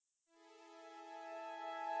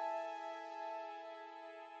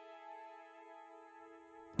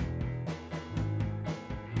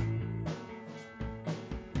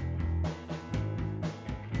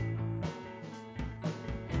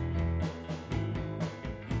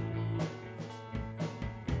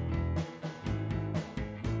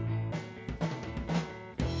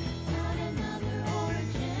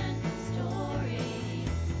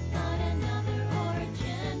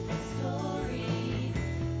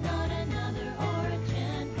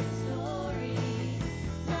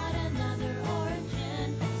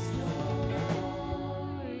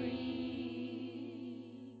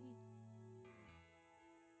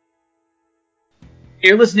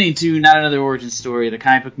You're listening to Not Another Origin Story, the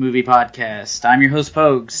comic book movie podcast. I'm your host,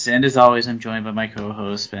 Pogues, and as always, I'm joined by my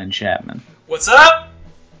co-host, Ben Chapman. What's up?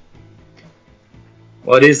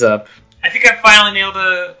 What is up? I think I finally nailed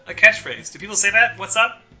a catchphrase. Do people say that? What's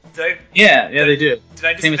up? Yeah, they do. Did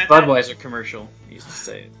I just Same as invent Budweiser that? commercial. They used to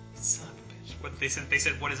say it. Son of a bitch. What, they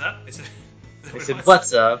said, what is up? They said,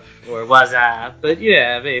 What's up? Or what's up? But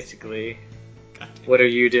yeah, basically. What are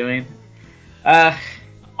you doing? I'll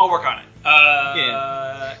work on it.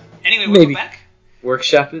 Yeah. Anyway, welcome back.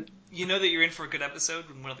 Workshop it. You know that you're in for a good episode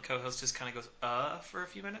when one of the co-hosts just kind of goes, for a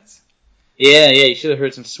few minutes? Yeah, you should have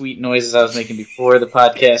heard some sweet noises I was making before the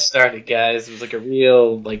podcast started, guys. It was like a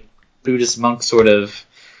real, Buddhist monk sort of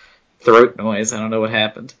throat noise. I don't know what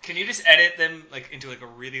happened. Can you just edit them into a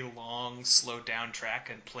really long, slowed down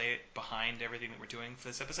track and play it behind everything that we're doing for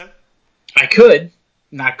this episode? I could.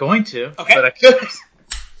 Not going to. Okay. But I could.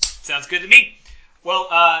 Sounds good to me. Well,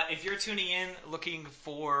 if you're tuning in looking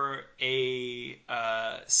for a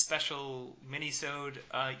special mini-sode,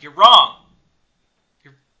 you're wrong.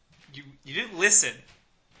 You didn't listen.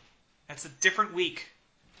 That's a different week.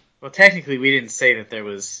 Well, technically, we didn't say that there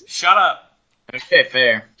was... Shut up. Okay,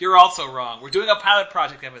 fair. You're also wrong. We're doing a pilot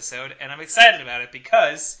project episode, and I'm excited about it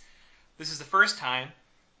because this is the first time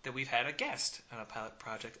that we've had a guest on a pilot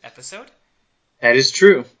project episode. That is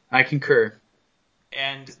true. I concur.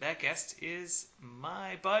 And that guest is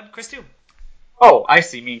my bud, Chris Doom. Oh, I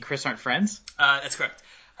see. Me and Chris aren't friends? That's correct.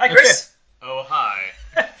 Hi, Chris. Okay. Oh, hi.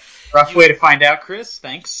 Rough way to find out, Chris.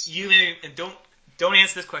 Thanks. You may, and don't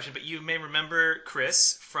answer this question, but you may remember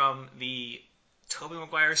Chris from the Tobey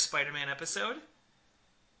Maguire Spider-Man episode,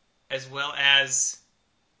 as well as,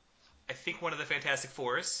 I think, one of the Fantastic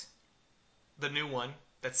Fours, the new one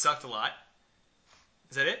that sucked a lot.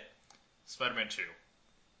 Is that it? Spider-Man 2.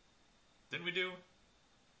 Didn't we do?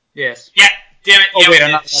 Yes. Yeah, damn it. Oh, yeah, wait,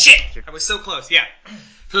 I'm not... Shit! I was so close, yeah.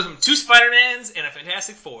 So some 2 Spider-Mans and a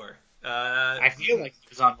Fantastic Four. I feel like he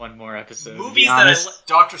was on one more episode. Movies that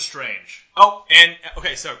Doctor Strange. Oh, and,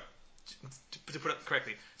 okay, so, to put it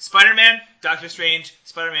correctly, Spider-Man, Doctor Strange,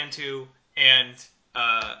 Spider-Man 2, and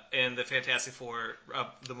the Fantastic Four,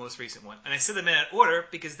 the most recent one. And I said them in that order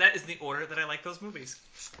because that is the order that I like those movies.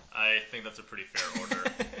 I think that's a pretty fair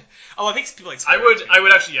order. Oh, I think people like Spider-Man 2. I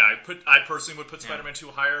would actually, yeah, I personally would put Spider-Man 2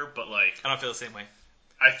 higher, but I don't feel the same way.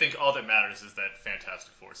 I think all that matters is that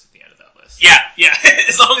Fantastic Four is at the end of that list. Yeah.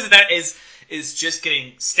 As long as that is just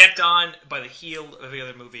getting stepped on by the heel of the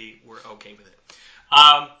other movie, we're okay with it.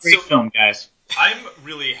 Great film, guys. I'm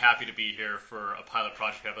really happy to be here for a pilot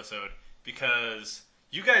project episode because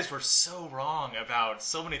you guys were so wrong about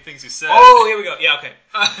so many things you said. Oh, here we go. Yeah, okay.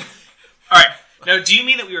 All right. Now, do you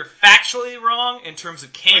mean that we were factually wrong in terms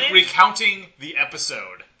of canon? Like recounting the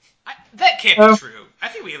episode. That can't be true. I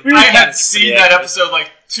think we. I had seen that episode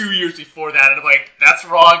 2 years before that, and I'm like, that's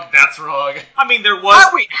wrong. That's wrong. I mean, there was.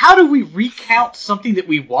 How do we recount something that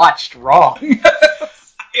we watched wrong?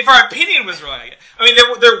 If our opinion was wrong, I mean,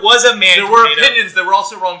 there was a man. There were opinions that were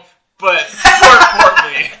also wrong, but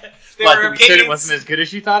more importantly, you said it wasn't as good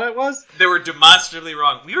as you thought it was. They were demonstrably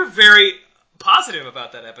wrong. We were very positive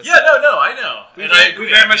about that episode. Yeah, no, I know. I agree.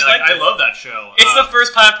 We very much liked it. I love that show. It's the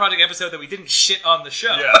first pilot project episode that we didn't shit on the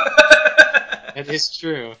show. Yeah. That is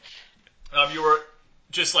true. You were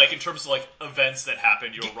just in terms of events that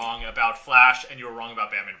happened, you were wrong about Flash and you were wrong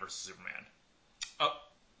about Batman vs Superman. Oh,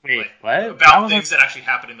 wait, what? About things that actually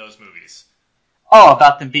happened in those movies. Oh,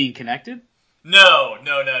 about them being connected? No.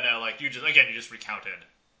 You just recounted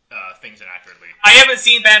things inaccurately. I haven't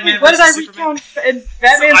seen Batman What vs did I Superman. recount in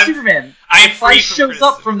Batman Superman? I am free Flash from shows criticism.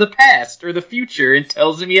 up from the past or the future and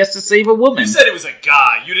tells him he has to save a woman. You said it was a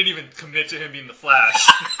guy. You didn't even commit to him being the Flash.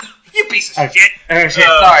 You piece of shit. Okay,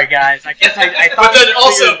 sorry guys. I guess I thought. But then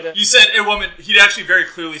also, you said a woman. He actually very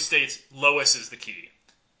clearly states Lois is the key.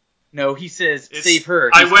 No, he says save her.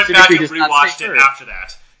 I went back and rewatched it after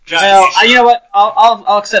that. Well, you know what?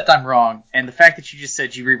 I'll accept I'm wrong, and the fact that you just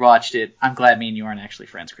said you rewatched it, I'm glad me and you aren't actually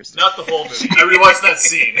friends, Kristen. Not the whole movie. I rewatched that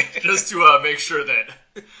scene just to make sure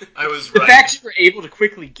that I was right. The fact you were able to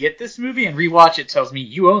quickly get this movie and rewatch it tells me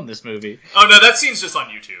you own this movie. Oh no, that scene's just on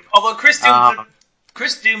YouTube. Although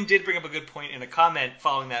Chris Doom did bring up a good point in a comment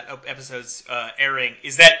following that episode's airing,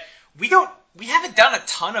 is that we haven't done a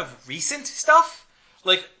ton of recent stuff.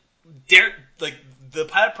 The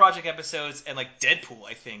pilot project episodes and Deadpool,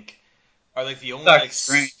 I think, are the only Doctor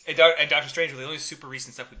Strange. And Doctor Strange are the only super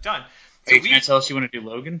recent stuff we've done. So are you trying to tell us you want to do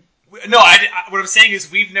Logan? No, what I'm saying is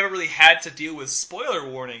we've never really had to deal with spoiler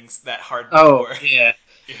warnings that hard before. Oh, yeah.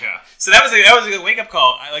 Yeah. So that was a good wake up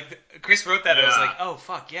call. Chris wrote that, and I was Yeah. like, oh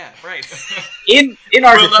fuck yeah, right. In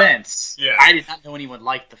our Well, defense, yeah. I did not know anyone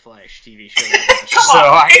liked the Flash TV show that much. Come so on,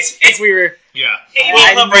 I it's- think we were. Yeah. Amy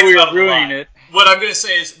I Love didn't know writes we about were it a lot. ruining it. What I'm gonna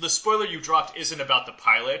say is the spoiler you dropped isn't about the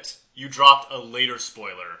pilot. You dropped a later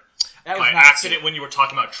spoiler That was by not accident when you were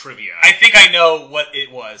talking about trivia. I think I know what it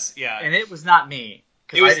was. Yeah. and it was not me.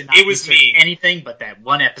 'Cause It was- I did not it was research me. anything but that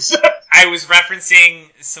one episode. I was referencing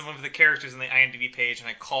some of the characters on the IMDb page, and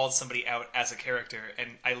I called somebody out as a character, and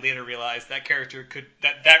I later realized that character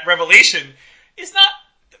that revelation is not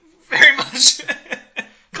very much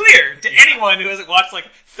clear to anyone who hasn't watched like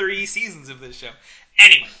 30 seasons of this show.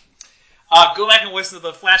 Anyway, go back and listen to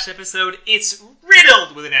the Flash episode. It's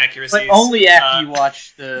riddled with inaccuracies. But only after you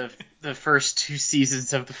watch the first 2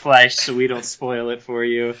 seasons of The Flash, so we don't spoil it for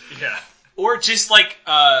you. Yeah. Or just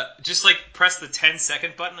press the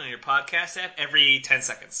 10-second button on your podcast app every 10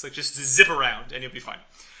 seconds. Like just zip around and you'll be fine.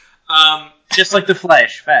 Just like The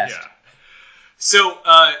Flash, fast. Yeah. So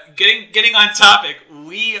getting on topic,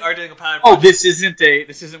 we are doing a pilot. Oh, this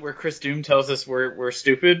isn't where Chris Doom tells us we're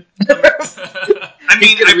stupid. I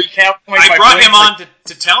mean, He's gonna recap point I by brought point, him like- on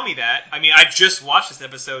to tell me that. I mean, I just watched this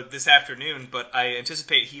episode this afternoon, but I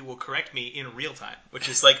anticipate he will correct me in real time, which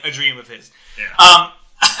is like a dream of his. Yeah.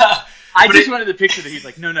 I But just it- wanted the picture that he's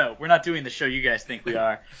like, no, we're not doing the show you guys think we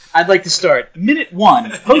are. I'd like to start. Minute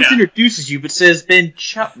 1, host Yeah. introduces you but says Ben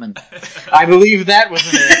Chapman. I believe that was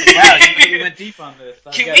an wow, you really went deep on this.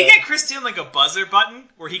 I've Can got we a- get Christian like a buzzer button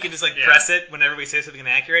where he can just like Yeah. press it whenever we say something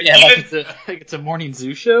inaccurate? Yeah, Even, like it's a morning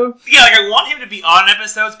zoo show. yeah, like I want him to be on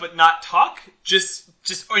episodes but not talk, just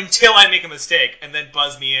until I make a mistake and then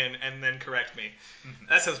buzz me in and then correct me.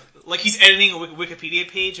 That sounds like he's editing a Wikipedia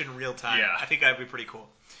page in real time. Yeah. I think that'd be pretty cool.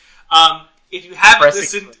 If you haven't Pressing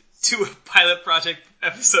listened to a pilot project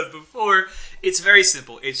episode before, it's very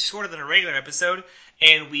simple. It's shorter than a regular episode,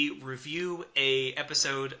 and we review a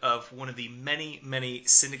episode of one of the many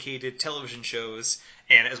syndicated television shows,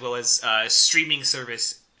 and as well as streaming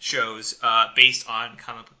service shows based on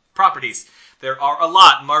comic book properties. There are a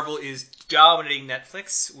lot. Marvel is dominating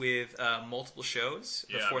Netflix with multiple shows.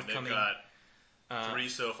 The Yeah, forthcoming, they've got 3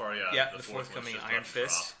 so far. Yeah. yeah, the the fourth forthcoming one's just Iron about to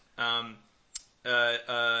Fist. drop.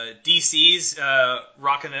 DC's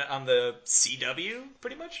rocking it on the CW,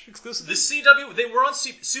 pretty much exclusively. The CW, they were on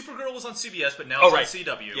Supergirl was on CBS, but now Oh, it's right.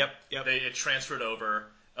 on CW. Yep. It transferred over,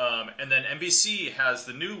 and then NBC has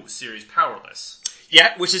the new series Powerless,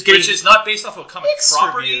 Yeah, which is getting which is not based off of a comic mixed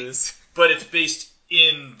property, reviews. but it's based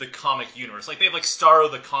in the comic universe. Like they have like Starro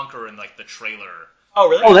the Conqueror in like the trailer. Oh,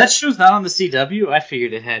 really? Oh, that show's not on the CW? I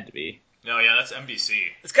figured it had to be. No, yeah, that's NBC.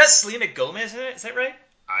 It's got Selena Gomez in it. Is that right?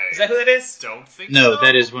 I Is that who that is? don't think No, so.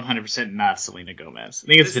 that is 100% not Selena Gomez. I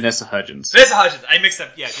think it's Vanessa Hudgens. Vanessa Hudgens. I mixed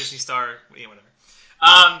up. Yeah, Disney Star. Yeah, whatever.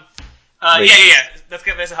 Yeah. That's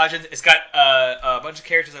got Vanessa Hudgens. It's got a bunch of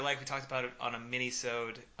characters I like. We talked about it on a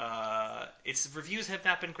mini-sode. Its reviews have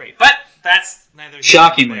not been great, but that's neither here nor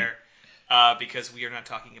Shockingly. there. Because we are not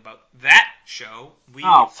talking about that show.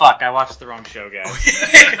 Oh, fuck, I watched the wrong show,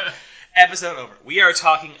 guys. Episode over. We are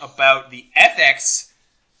talking about the FX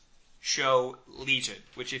show Legion,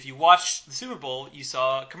 which if you watched the Super Bowl, you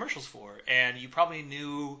saw commercials for, and you probably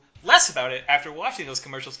knew less about it after watching those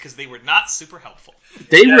commercials because they were not super helpful.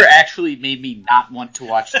 They were actually made me not want to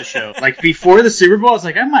watch the show. Like, before the Super Bowl, I was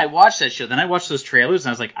like, I might watch that show. Then I watched those trailers, and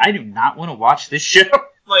I was like, I do not want to watch this show.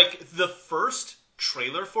 Like the first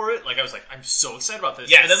trailer for it, like I was like, I'm so excited about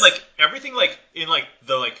this. Yes. And then like everything like in like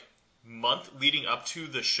the like month leading up to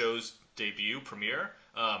the show's debut premiere,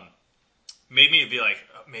 made me be like,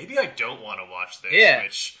 maybe I don't want to watch this. Yeah.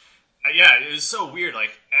 Which, yeah, it was so weird.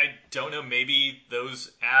 Like I don't know, maybe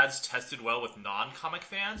those ads tested well with non-comic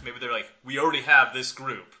fans. Maybe they're like, we already have this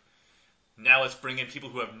group. Now let's bring in people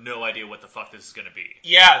who have no idea what the fuck this is going to be.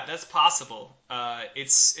 Yeah, that's possible.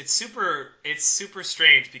 It's super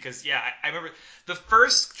strange because I remember the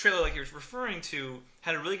first trailer like you're referring to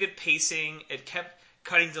had a really good pacing. It kept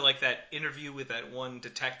cutting to like that interview with that one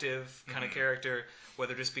detective kind of character where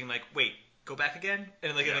they're just being like, wait, go back again,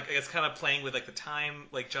 and like, it's kind of playing with like the time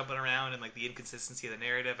like jumping around and like the inconsistency of the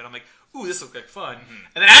narrative, and I'm like, ooh, this looks like fun.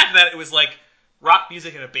 And then after that, it was like rock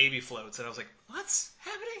music and a baby floats, and I was like, what's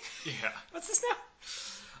happening? Yeah. What's this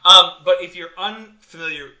now? But if you're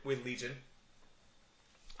unfamiliar with Legion,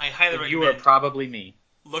 I highly You are recommend probably me.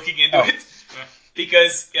 looking into it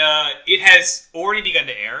because it has already begun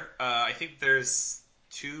to air. I think there's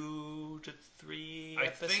 2 to 3 I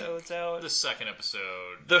episodes think out. the second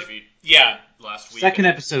episode, The- maybe yeah. last week. Second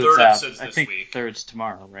and episode's third out. episode's I this think week. third's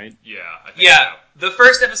tomorrow, right? Yeah, I think Yeah, so. the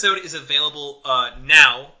first episode is available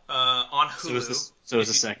now on Hulu. So is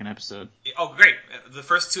the second episode. Oh, great! The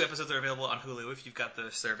first 2 episodes are available on Hulu if you've got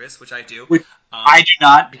the service, which I do. Which I do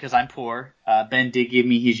not, because I'm poor. Ben did give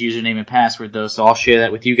me his username and password, though, so I'll share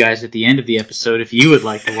that with you guys at the end of the episode if you would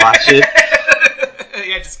like to watch it.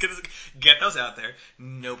 Yeah, just get those out there.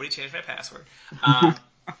 Nobody changed my password.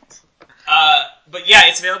 But yeah,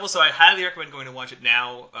 it's available, so I highly recommend going to watch it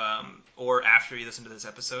now or after you listen to this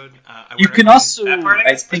episode. You can also, that part,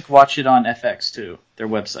 I think, watch it on FX, too, their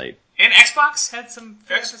website. And Xbox had some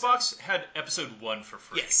free episodes. Xbox had episode 1 for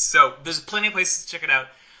free. Yes, so there's plenty of places to check it out.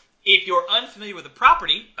 If you're unfamiliar with the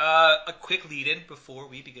property, a quick lead-in before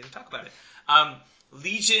we begin to talk about it.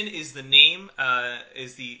 Legion is the name,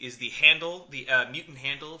 is the handle, the mutant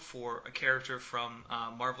handle for a character from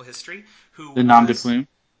Marvel history The nom de plume.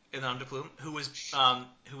 Who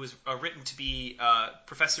was written to be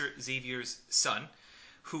Professor Xavier's son,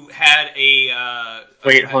 who had a.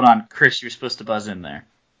 Wait, hold on, Chris, you're supposed to buzz in there.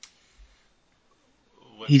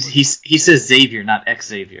 He says Xavier, not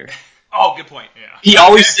Xavier. Oh, good point. Yeah. He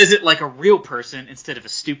always says it like a real person instead of a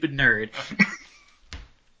stupid nerd.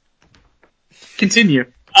 Continue.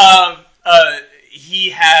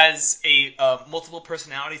 He has a multiple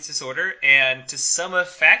personalities disorder, and to some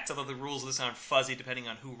effect, although the rules of this sound fuzzy depending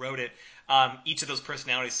on who wrote it, each of those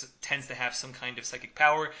personalities tends to have some kind of psychic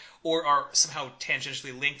power, or are somehow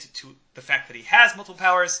tangentially linked to the fact that he has multiple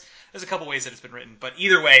powers. There's a couple ways that it's been written, but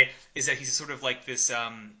either way is that he's sort of like this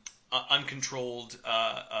uncontrolled,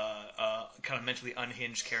 kind of mentally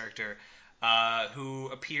unhinged character who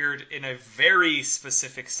appeared in a very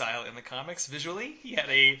specific style in the comics visually. He had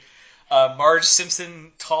a Marge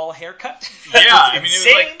Simpson tall haircut. Yeah, I mean,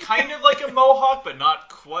 insane. it was like kind of like a mohawk, but not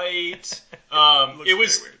quite. It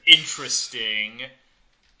was very weird. interesting.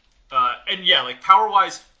 And yeah, like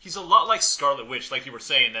power-wise, he's a lot like Scarlet Witch, like you were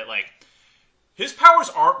saying, that like his powers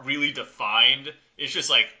aren't really defined. It's just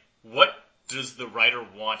like, what does the writer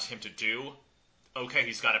want him to do? Okay,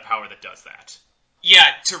 he's got a power that does that. Yeah,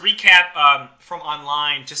 to recap from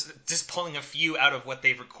online, just pulling a few out of what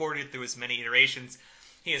they've recorded through as many iterations.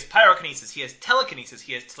 He has pyrokinesis, he has telekinesis,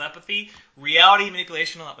 he has telepathy, reality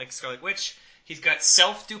manipulation, a lot like Scarlet Witch. He's got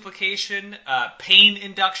self-duplication, pain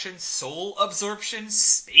induction, soul absorption,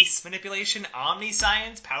 space manipulation,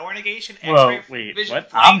 omniscience, power negation, Whoa, X-ray wait, vision,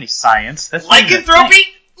 what? flight, Omniscience? That's not even a lycanthropy,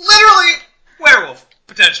 thing. literally werewolf,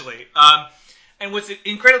 potentially. And what's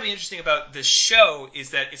incredibly interesting about this show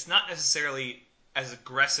is that it's not necessarily as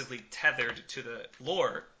aggressively tethered to the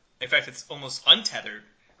lore. In fact, it's almost untethered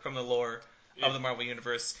from the lore of the Marvel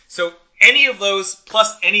Universe. So any of those,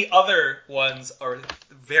 plus any other ones, are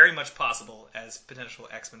very much possible as potential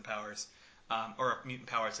X-Men powers, or mutant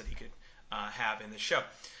powers that he could have in this show.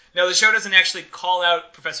 Now, the show doesn't actually call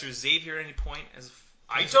out Professor Xavier at any point as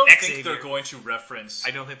I don't think Xavier. they're going to reference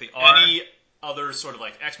I don't think they are. any other sort of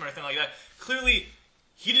like X-Men or anything like that. Clearly,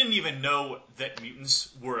 he didn't even know that mutants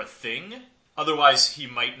were a thing. Otherwise, he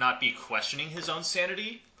might not be questioning his own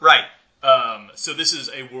sanity. Right. So this is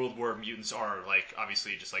a world where mutants are, like,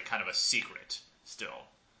 obviously just, like, kind of a secret still.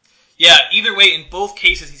 Yeah, either way, in both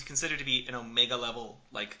cases, he's considered to be an Omega level,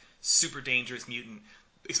 like, super dangerous mutant.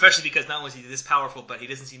 Especially because not only is he this powerful, but he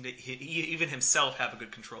doesn't seem to, even himself, have a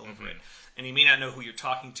good control over it. And he may not know who you're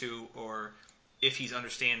talking to, or if he's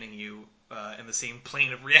understanding you in the same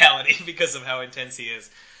plane of reality because of how intense he is.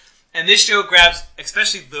 And this show grabs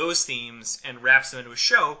especially those themes and wraps them into a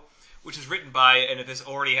show, which is written by, and if this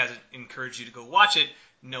already hasn't encouraged you to go watch it,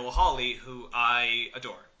 Noah Hawley, who I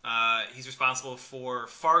adore. He's responsible for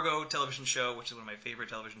Fargo television show, which is one of my favorite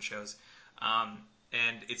television shows.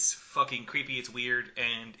 And it's fucking creepy, it's weird,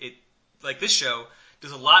 and it, like this show,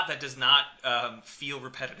 does a lot that does not feel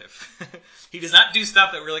repetitive. He does not do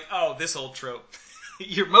stuff that we're like, oh, this old trope.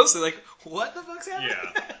 You're mostly like, what the fuck's happening?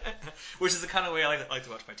 Yeah. Which is the kind of way I like to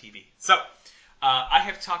watch my TV. So, I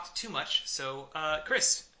have talked too much, so,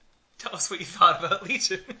 Chris, tell us what you thought about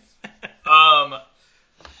Legion.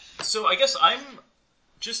 So I guess I'm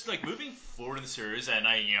just, like, moving forward in the series, and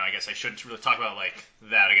I guess I shouldn't really talk about, like,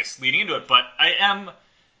 that, I guess, leading into it, but I am,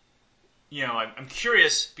 I'm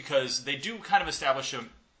curious because they do kind of establish him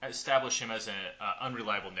as an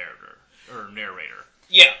unreliable narrator.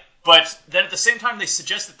 Yeah. But then at the same time, they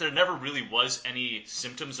suggest that there never really was any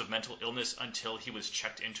symptoms of mental illness until he was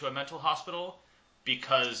checked into a mental hospital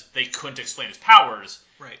because they couldn't explain his powers.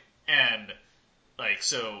 Right. And, like,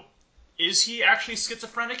 so, is he actually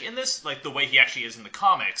schizophrenic in this? Like, the way he actually is in the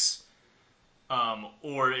comics?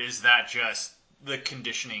 Or is that just the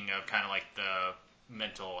conditioning of kind of, like, the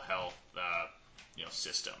mental health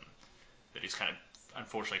system that he's kind of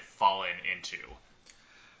unfortunately fallen into.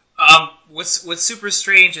 What's super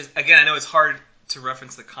strange is, again, I know it's hard to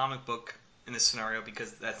reference the comic book in this scenario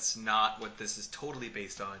because that's not what this is totally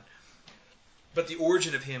based on. But the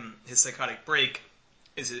origin of his psychotic break,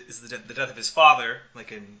 is the death of his father,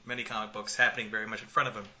 like in many comic books, happening very much in front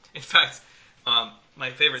of him. In fact,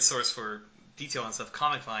 my favorite source for detail on stuff,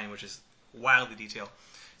 Comic Vine, which is wildly detailed,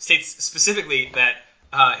 states specifically that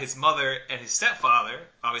his mother and his stepfather,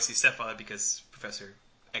 obviously stepfather because Professor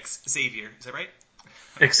X Xavier, is that right?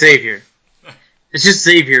 Xavier. It's just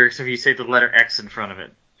Xavier, except you say the letter X in front of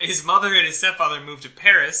it. His mother and his stepfather moved to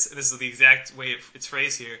Paris. This is the exact way it's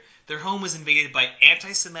phrased here. Their home was invaded by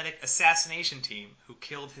anti-Semitic assassination team who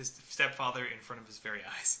killed his stepfather in front of his very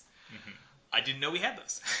eyes. Mm-hmm. I didn't know we had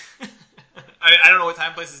those. I don't know what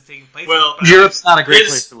time place is taking place. Well, Europe's not a great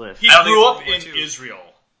place to live. He grew up in Israel.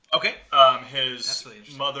 Okay. His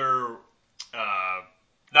mother...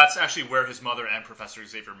 that's actually where his mother and Professor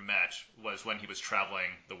Xavier met, was when he was traveling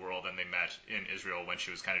the world, and they met in Israel when she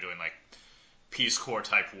was kind of doing, like, Peace Corps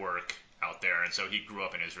type work out there, and so he grew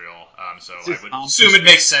up in Israel. So I would assume it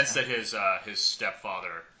makes sense that his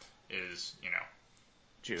stepfather is,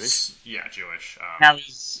 Jewish. Yeah, Jewish. Now,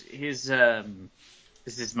 is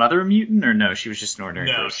his mother a mutant, or no? She was just an ordinary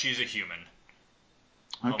person? No, she's a human.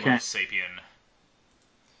 Okay. Homo sapien.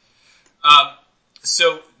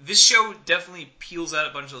 So this show definitely peels out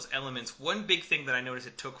a bunch of those elements. One big thing that I noticed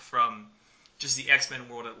it took from just the X-Men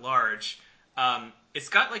world at large, it's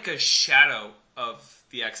got like a shadow of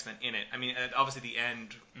the X-Men in it. I mean, obviously the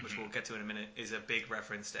end, which we'll get to in a minute, is a big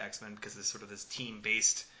reference to X-Men because it's sort of this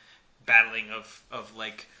team-based battling of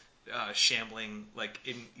like shambling, like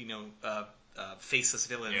faceless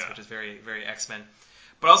villains, which is very, very X-Men.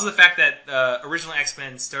 But also the fact that original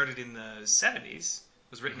X-Men started in the 70s,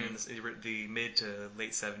 was written in the mid to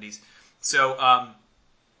late 70s, so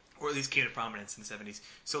or at least came to prominence in the 70s.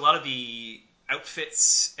 So a lot of the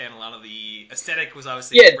outfits and a lot of the aesthetic was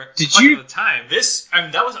obviously reflective of the time. I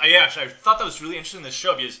thought that was really interesting in this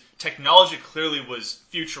show because technology clearly was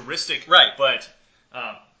futuristic, right? But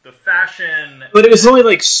the fashion, but it was only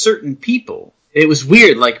like certain people. It was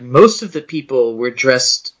weird. Like most of the people were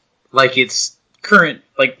dressed like it's current,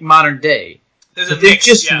 like modern day.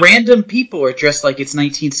 Random people are dressed like it's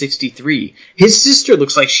 1963. His sister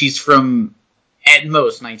looks like she's from at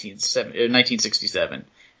most 1967.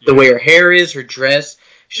 The way her hair is, her dress.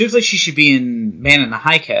 She looks like she should be in Man in the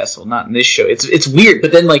High Castle, not in this show. It's weird,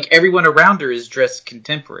 but then like everyone around her is dressed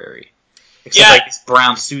contemporary. Except like these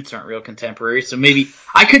brown suits aren't real contemporary, so maybe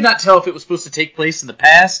I could not tell if it was supposed to take place in the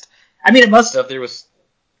past. I mean, it must have. There was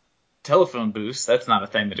telephone booths. That's not a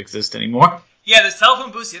thing that exists anymore. Yeah, there's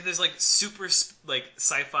telephone booths. Yeah, there's like super like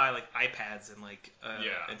sci-fi like iPads and like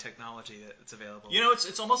and technology that's available.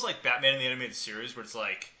 It's almost like Batman in the animated series, where it's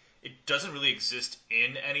like it doesn't really exist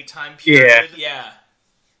in any time period. Yeah.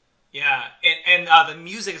 And the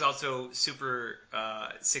music is also super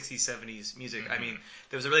 60s, 70s music. Mm-hmm. I mean,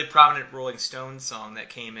 there was a really prominent Rolling Stones song that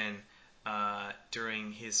came in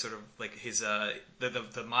during his sort of like his the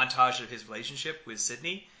montage of his relationship with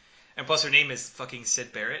Sydney, and plus her name is fucking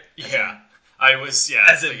Syd Barrett.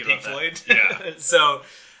 As in Pink Floyd. Yeah. So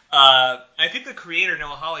I think the creator Noah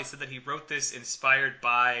Hawley said that he wrote this inspired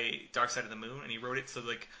by Dark Side of the Moon, and he wrote it so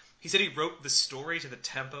like he said he wrote the story to the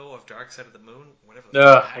tempo of Dark Side of the Moon, whatever.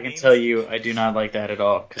 I can tell you, I do not like that at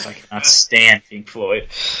all because I cannot stand Pink Floyd.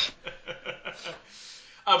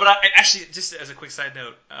 But I actually, just as a quick side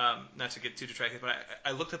note, not to get too distracted, but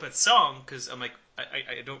I looked up that song because I'm like,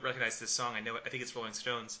 I don't recognize this song. I think it's Rolling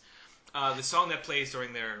Stones. The song that plays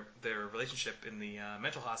during their relationship in the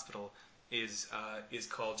mental hospital is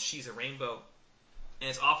called "She's a Rainbow," and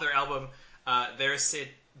it's off their album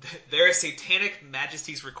Their Satanic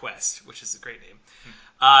Majesty's Request, which is a great name.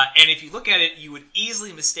 And if you look at it, you would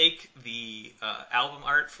easily mistake the album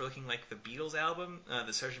art for looking like the Beatles album,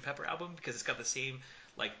 the Sgt. Pepper album, because it's got the same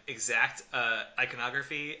like exact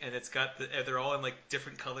iconography, and it's got they're all in like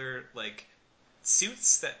different color like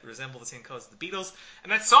suits that resemble the same colors as the Beatles,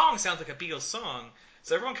 and that song sounds like a Beatles song.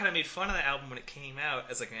 So everyone kind of made fun of that album when it came out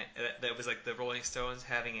as like that was like the Rolling Stones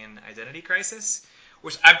having an identity crisis,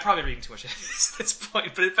 which I'm probably reading too much at this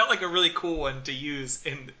point, but it felt like a really cool one to use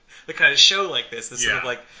in the kind of show like this sort of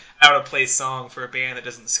like out of place song for a band that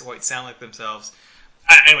doesn't quite sound like themselves.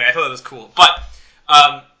 Anyway, I thought that was cool, but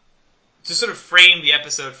to sort of frame the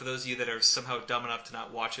episode for those of you that are somehow dumb enough to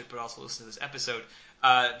not watch it but also listen to this episode,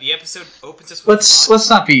 The episode opens us with let's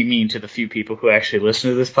not be mean to the few people who actually listen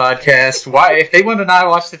to this podcast. Why, if they want to not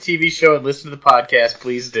watch the TV show and listen to the podcast,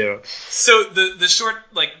 please do. So the short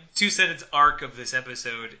 2-sentence arc of this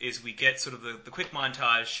episode is we get sort of the quick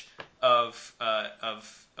montage of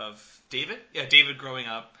David. Yeah, David growing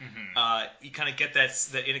up. Mm-hmm. You kind of get that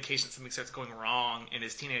indication that something starts going wrong in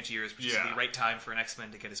his teenage years, which is the right time for an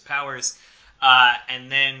X-Men to get his powers.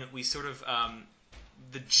 And then we sort of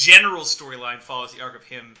the general storyline follows the arc of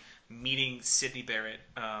him meeting Sydney Barrett,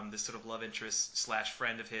 this sort of love interest /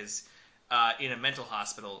 friend of his, in a mental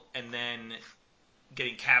hospital, and then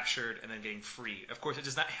getting captured and then getting freed. Of course, it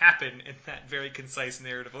does not happen in that very concise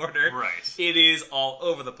narrative order. Right. It is all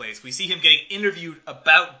over the place. We see him getting interviewed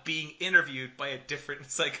about being interviewed by a different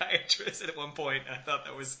psychiatrist at one point, and I thought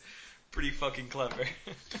that was pretty fucking clever.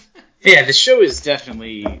 Yeah, the show is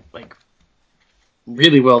definitely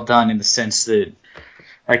really well done in the sense that,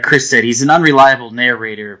 like Chris said, he's an unreliable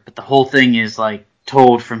narrator, but the whole thing is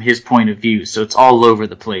told from his point of view, so it's all over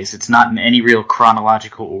the place. It's not in any real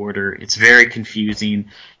chronological order. It's very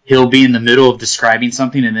confusing. He'll be in the middle of describing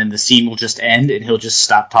something, and then the scene will just end, and he'll just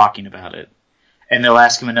stop talking about it. And they'll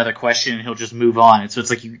ask him another question, and he'll just move on. And so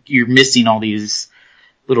it's you're missing all these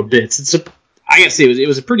little bits. I gotta say, it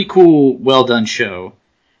was a pretty cool, well done show.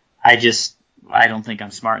 I don't think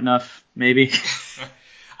I'm smart enough, maybe.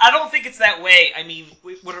 I don't think it's that way. I mean,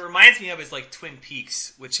 what it reminds me of is Twin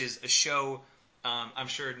Peaks, which is a show I'm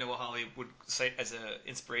sure Noah Hawley would cite as an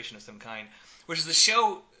inspiration of some kind, which is a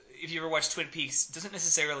show, if you ever watch Twin Peaks, doesn't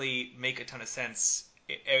necessarily make a ton of sense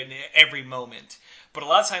in every moment. But a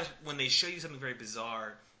lot of times when they show you something very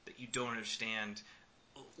bizarre that you don't understand,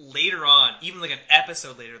 later on, even an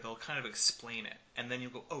episode later, they'll kind of explain it. And then you'll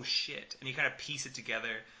go, oh shit. And you kind of piece it together.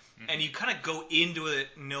 And you kind of go into it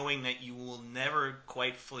knowing that you will never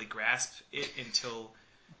quite fully grasp it until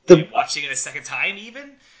you're watching it a second time,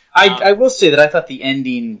 even. I will say that I thought the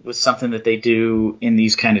ending was something that they do in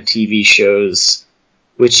these kind of TV shows,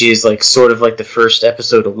 which is sort of the first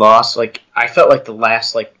episode of Lost. I felt the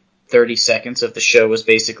last 30 seconds of the show was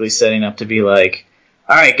basically setting up to be all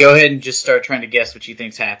right, go ahead and just start trying to guess what you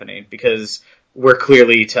think's happening, because we're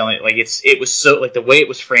clearly telling it was so the way it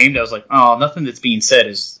was framed. I was oh, nothing that's being said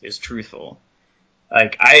is truthful.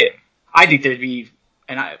 I think there'd be,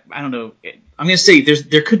 and I don't know. I'm gonna say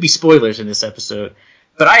there could be spoilers in this episode,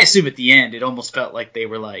 but I assume at the end it almost felt like they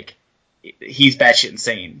were he's batshit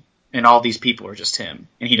insane, and all these people are just him,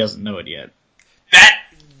 and he doesn't know it yet. That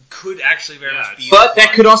could actually very much be. But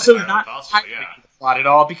that could also not the plot at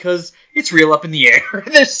all, because it's real up in the air.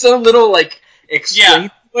 There's so little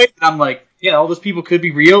explained way that I'm yeah, all those people could be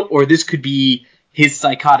real, or this could be his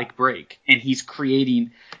psychotic break, and he's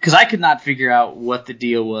creating. Because I could not figure out what the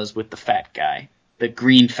deal was with the fat guy, the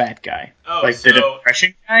green fat guy, the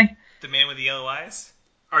depression guy, the man with the yellow eyes.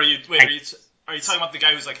 Are you talking about the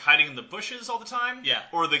guy who's hiding in the bushes all the time? Yeah.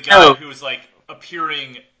 Or the guy who was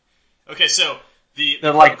appearing? Okay, so the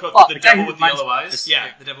devil with the yellow eyes. Yeah,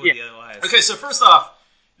 the devil with the yellow eyes. Okay, so first off,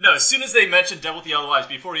 no, as soon as they mentioned Devil with the Yellow Eyes,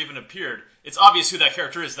 before he even appeared, it's obvious who that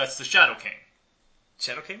character is. That's the Shadow King.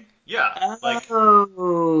 Shadow King? Yeah.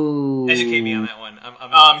 Educate me on that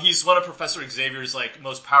one. He's one of Professor Xavier's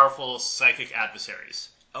most powerful psychic adversaries.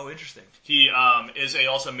 Oh, interesting. He is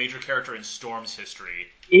also a major character in Storm's history.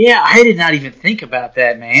 Yeah, I did not even think about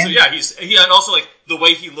that, man. So yeah, and also the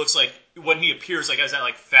way he looks when he appears as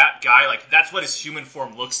that fat guy, that's what his human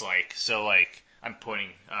form looks like. So I'm pointing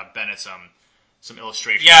Ben at some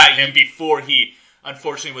illustrations of him before he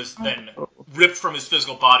unfortunately was then ripped from his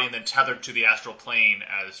physical body and then tethered to the astral plane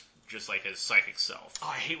as just his psychic self. Oh,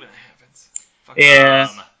 I hate when that happens. Yeah,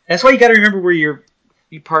 that's why you got to remember where you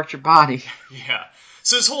parked your body. Yeah.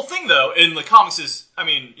 So this whole thing, though, in the comics is,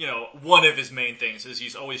 one of his main things is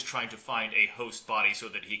he's always trying to find a host body so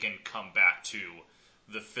that he can come back to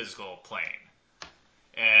the physical plane.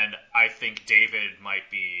 And I think David might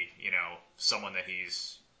be, someone that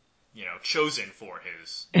he's, chosen for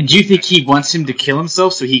his... And do you think he wants him to kill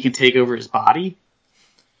himself so he can take over his body?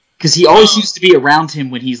 Because he always used to be around him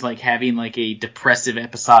when he's, having, a depressive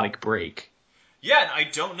episodic break. Yeah, and I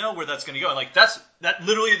don't know where that's going to go. And, that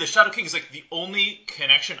literally, the Shadow King is, the only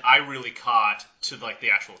connection I really caught to,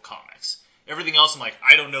 the actual comics. Everything else, I'm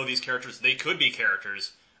I don't know these characters. They could be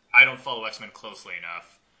characters. I don't follow X-Men closely enough.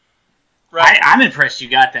 Right. I'm impressed you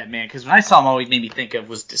got that, man, because when I saw him, all he made me think of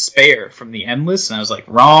was Despair from The Endless, and I was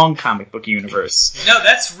wrong comic book universe. No,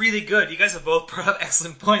 that's really good. You guys have both brought up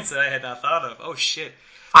excellent points that I had not thought of. Oh, shit.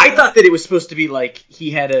 I thought that it was supposed to be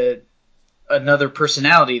he had another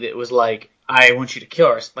personality that was I want you to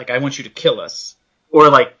kill us. I want you to kill us. Or,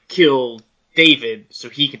 kill David so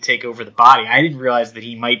he could take over the body. I didn't realize that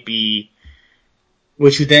he might be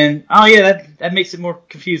Which would then, that makes it more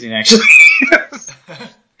confusing, actually.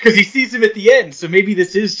 Because he sees him at the end, so maybe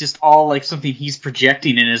this is just all like something he's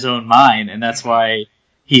projecting in his own mind, and that's why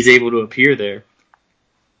he's able to appear there.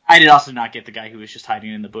 I did also not get the guy who was just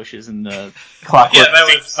hiding in the bushes in the Clockwork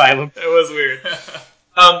Asylum. That was weird.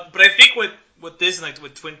 But I think what this and like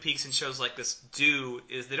what Twin Peaks and shows like this do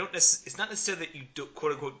is they don't. It's not necessarily that you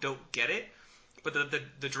quote unquote don't get it, but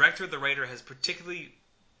the director, the writer has particularly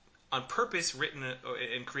on purpose written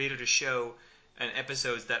and created a show and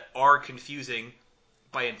episodes that are confusing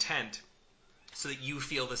by intent, so that you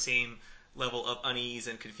feel the same level of unease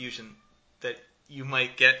and confusion that you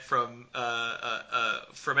might get from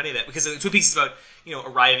any of that. Because Twin Peaks is about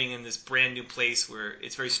arriving in this brand new place where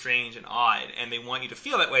it's very strange and odd, and they want you to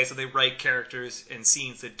feel that way, so they write characters and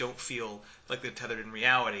scenes that don't feel like they're tethered in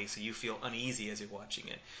reality, so you feel uneasy as you're watching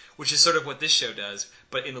it. Which is sort of what this show does,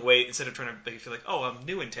 but in the way, instead of trying to make you feel like, oh, I'm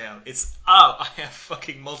new in town, it's, I have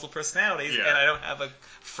fucking multiple personalities, and I don't have a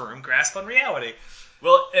firm grasp on reality.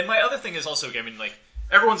 Well, and my other thing is also, I mean, like,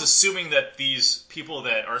 everyone's assuming that these people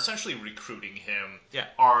that are essentially recruiting him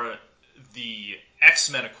are the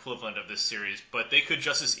X-Men equivalent of this series, but they could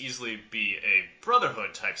just as easily be a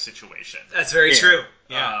Brotherhood type situation. That's very true.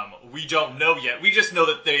 Yeah. We don't know yet. We just know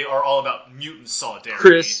that they are all about mutant solidarity.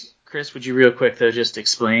 Chris, would you real quick, though, just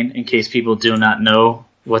explain, in case people do not know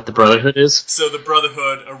what the Brotherhood is? So the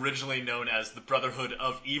Brotherhood, originally known as the Brotherhood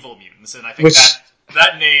of Evil Mutants, and I think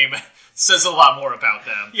that name says a lot more about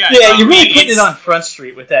them. Yeah, you're really putting it on Front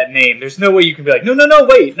Street with that name. There's no way you can be like, no,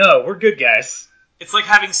 wait, we're good guys. It's like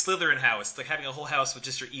having Slytherin house. It's like having a whole house with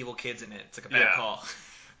just your evil kids in it. It's like a bad call.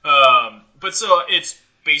 But so it's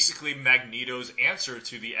basically Magneto's answer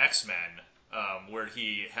to the X-Men, where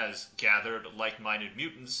he has gathered like-minded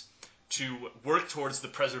mutants to work towards the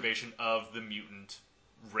preservation of the mutant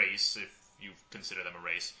race, if you consider them a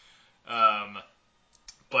race.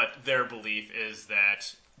 But their belief is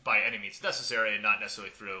that by any means necessary, and not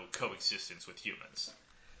necessarily through coexistence with humans.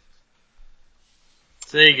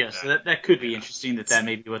 So there you go. So that could be interesting, that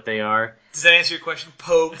may be what they are. Does that answer your question,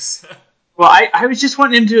 Pokes? Well, I was just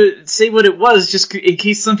wanting him to say what it was, just in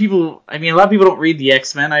case some people... I mean, a lot of people don't read the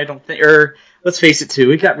X-Men, I don't think... Or, let's face it,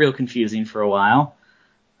 too, it got real confusing for a while.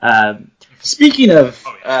 Speaking of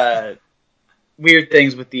weird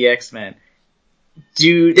things with the X-Men...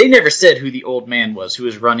 They never said who the old man was, who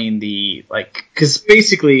was running the, because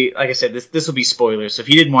basically, like I said, this will be spoilers, so if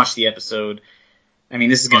you didn't watch the episode, I mean,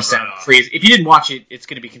 this is going to sound crazy. If you didn't watch it, it's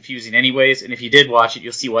going to be confusing anyways, and if you did watch it,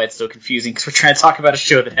 you'll see why it's so confusing, because we're trying to talk about a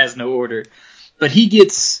show that has no order. But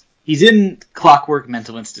he's in Clockwork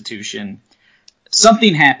Mental Institution.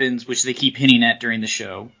 Something happens, which they keep hinting at during the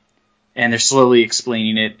show, and they're slowly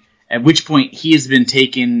explaining it, at which point he has been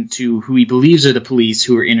taken to who he believes are the police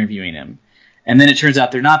who are interviewing him. And then it turns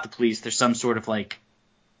out they're not the police, they're some sort of,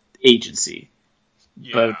 agency.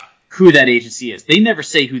 Yeah. But who that agency is. They never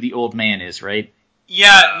say who the old man is, right?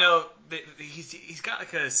 Yeah, no, he's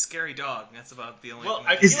got, a scary dog. That's about the only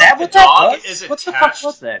thing. Is that what that was? What the fuck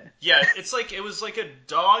was that? Yeah, it was like a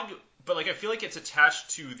dog, but, I feel like it's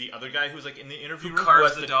attached to the other guy who's, in the interview room. Who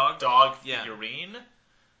carves the dog? Dog figurine.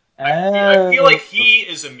 I feel like he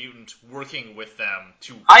is a mutant working with them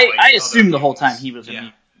to fight I assumed the whole time he was a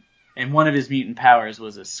mutant. And one of his mutant powers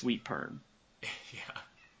was a sweet perm. Yeah.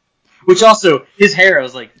 Which also, his hair, I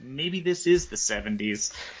was like, maybe this is the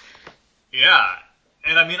 70s. Yeah.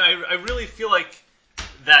 And I mean, I really feel like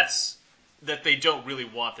that they don't really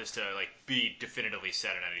want this to, be definitively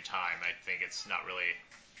said at any time. I think it's not really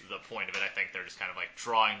the point of it. I think they're just kind of,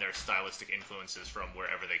 drawing their stylistic influences from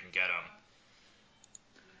wherever they can get them.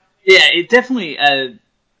 Yeah, it definitely...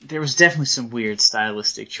 there was definitely some weird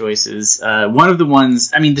stylistic choices. One of the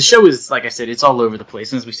ones, I mean, the show is, like I said, it's all over the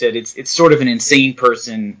place. And as we said, it's sort of an insane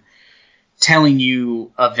person telling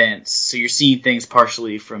you events. So you're seeing things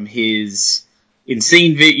partially from his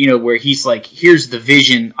insane, where he's like, here's the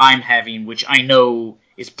vision I'm having, which I know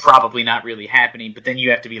is probably not really happening. But then you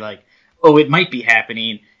have to be like, oh, it might be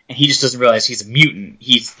happening. And he just doesn't realize he's a mutant.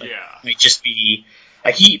 He's might just be,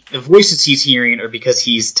 the voices he's hearing are because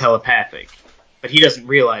he's telepathic. But he doesn't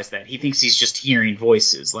realize that. He thinks he's just hearing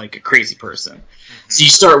voices like a crazy person. Mm-hmm. So you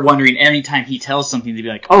start wondering anytime he tells something to be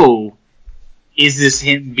like, oh, is this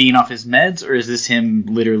him being off his meds? Or is this him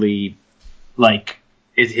literally,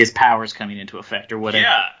 is his powers coming into effect or whatever?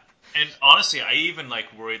 Yeah. And honestly, I even,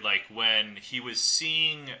 worried, when he was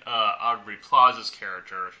seeing Aubrey Plaza's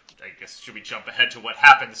character, I guess, should we jump ahead to what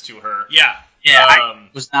happens to her? Yeah. Yeah, I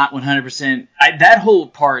was not 100%. That whole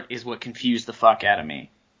part is what confused the fuck out of me.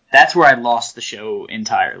 That's where I lost the show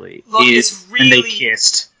entirely. Look, when they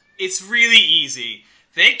kissed. It's really easy.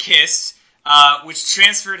 They kissed. which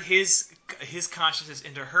transferred his consciousness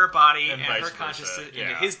into her body and her consciousness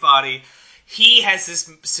into his body. He has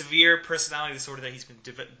this severe personality disorder that he's been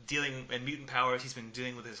dealing, and mutant powers he's been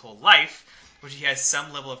dealing with his whole life, which he has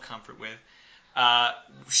some level of comfort with.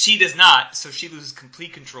 She does not, so she loses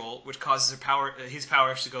complete control, which causes his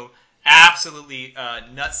powers to go absolutely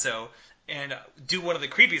nutso, and do one of the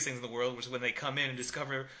creepiest things in the world, which is when they come in and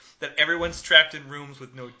discover that everyone's trapped in rooms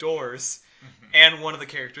with no doors, and one of the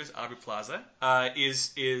characters, Aubrey Plaza,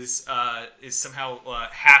 is somehow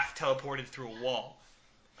half teleported through a wall.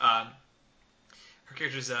 Her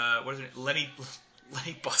character's what is her name?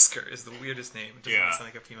 Lenny Busker is the weirdest name. It doesn't sound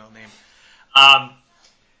like a female name.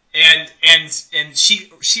 And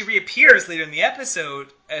she reappears later in the episode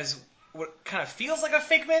as what kind of feels like a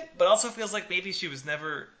figment, but also feels like maybe she was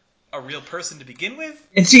never a real person to begin with.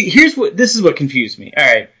 And see, this is what confused me. All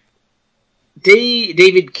right,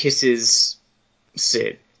 David kisses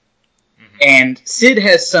Sid, and Sid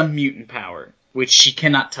has some mutant power, which she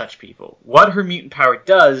cannot touch people. What her mutant power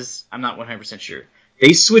does, I'm not 100% sure.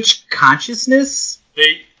 They switch consciousness.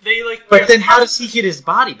 They like. But then, how does he get his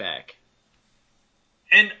body back?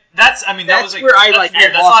 And that's where I like.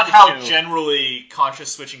 That's not how generally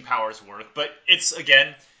conscious switching powers work. But it's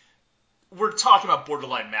again, we're talking about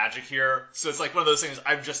borderline magic here, so it's like one of those things.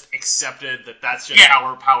 I've just accepted that that's just how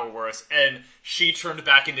her power works. And she turned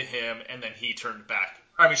back into him, and then he turned back.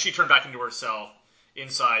 She turned back into herself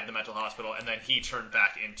inside the mental hospital, and then he turned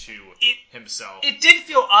back into himself. It did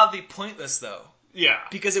feel oddly pointless, though. Yeah.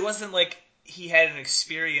 Because it wasn't like he had an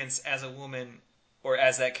experience as a woman or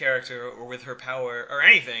as that character or with her power or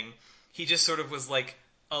anything. He just sort of was like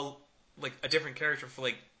a different character for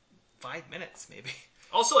like 5 minutes, maybe.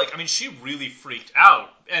 Also, she really freaked out.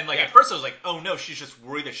 And, at first I was like, oh no, she's just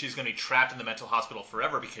worried that she's going to be trapped in the mental hospital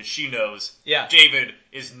forever because she knows David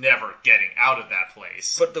is never getting out of that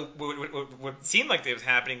place. But what seemed like it was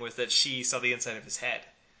happening was that she saw the inside of his head.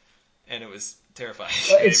 And it was terrifying.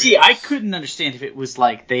 And see, I couldn't understand if it was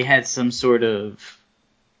like they had some sort of,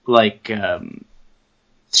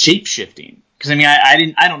 shape-shifting. Because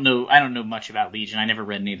I don't know much about Legion. I never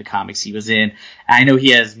read any of the comics he was in. I know he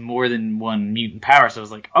has more than one mutant power, so I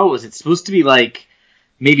was like, oh, is it supposed to be like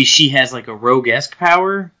maybe she has like a rogue-esque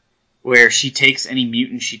power where she takes any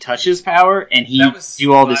mutant she touches power and he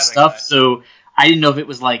do all this stuff? So I didn't know if it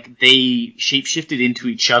was like they shape-shifted into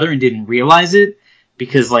each other and didn't realize it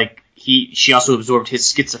because she also absorbed his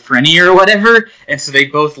schizophrenia or whatever, and so they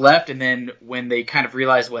both left, and then when they kind of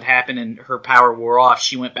realized what happened and her power wore off,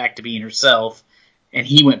 she went back to being herself, and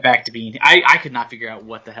he went back to being... I could not figure out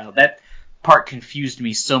what the hell. That part confused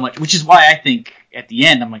me so much, which is why I think, at the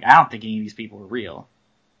end, I'm like, I don't think any of these people are real.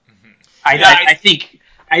 Mm-hmm. I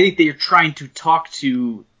think they're trying to talk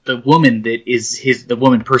to the woman that is the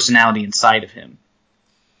woman personality inside of him.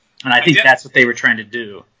 And I think that's what they were trying to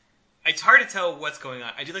do. It's hard to tell what's going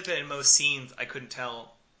on. I do like that in most scenes, I couldn't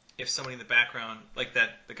tell if somebody in the background, like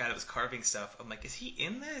the guy that was carving stuff, I'm like, is he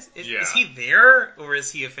in this? Is he there, or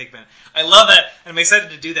is he a figment? I love that, and I'm excited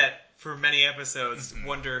to do that for many episodes,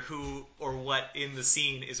 wonder who or what in the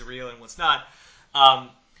scene is real and what's not. I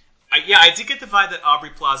did get the vibe that Aubrey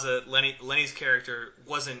Plaza, Lenny's character,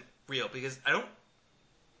 wasn't real, because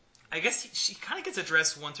I guess she kind of gets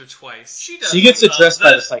addressed once or twice. She does. She gets addressed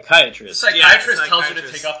by the psychiatrist. The psychiatrist tells her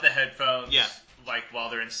to take off the headphones, while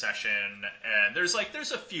they're in session, and there's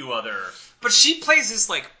a few other. But she plays this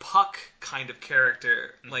Puck kind of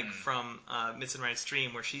character, from Midsummer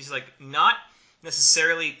Dream, where she's not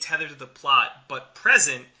necessarily tethered to the plot, but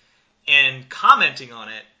present and commenting on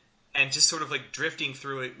it, and just sort of drifting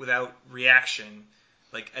through it without reaction,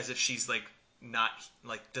 as if she's not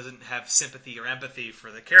doesn't have sympathy or empathy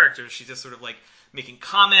for the character. She's just sort of making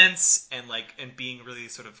comments and being really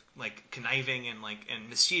sort of conniving and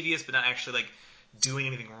mischievous, but not actually doing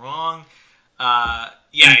anything wrong.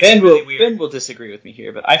 Ben will disagree with me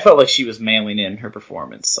here, but I felt like she was mailing in her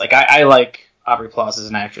performance. I like Aubrey Plaza as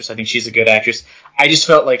an actress. I think she's a good actress. I just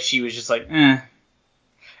felt like she was just I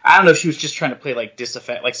don't know if she was just trying to play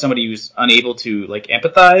disaffect, somebody who's unable to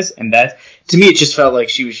empathize, and that to me it just felt like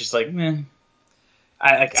she was just meh.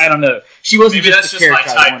 I don't know. She wasn't maybe just that's just my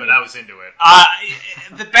type, but I was into it.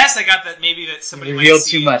 The best I got that somebody revealed might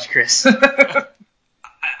see, too much, Chris.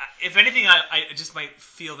 If anything, I just might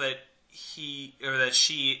feel that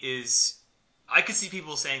she is. I could see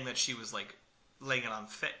people saying that she was laying it on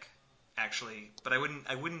thick, actually, but I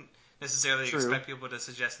wouldn't necessarily expect people to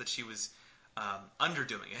suggest that she was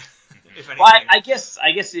underdoing it. If anything. Well, I guess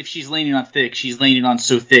if she's laying on thick, she's laying it on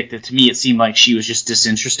so thick that to me it seemed like she was just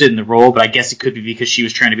disinterested in the role. But I guess it could be because she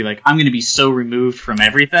was trying to be I'm going to be so removed from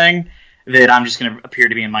everything that I'm just going to appear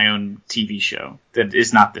to be in my own TV show that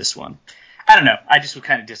is not this one. I don't know. I just was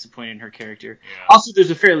kind of disappointed in her character. Yeah. Also,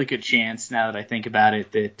 there's a fairly good chance, now that I think about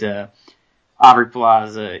it, that Aubrey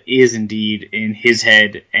Plaza is indeed in his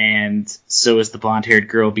head, and so is the blonde-haired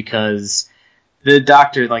girl, because the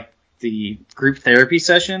doctor, like the group therapy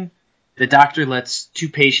session, the doctor lets two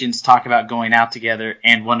patients talk about going out together,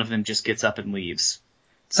 and one of them just gets up and leaves.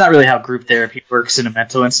 It's not really how group therapy works in a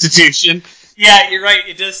mental institution. Yeah, you're right.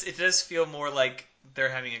 It does feel more like they're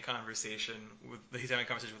having a conversation. He's having a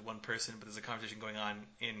conversation with one person, but there's a conversation going on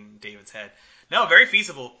in David's head. No, very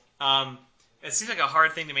feasible. It seems like a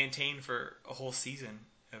hard thing to maintain for a whole season.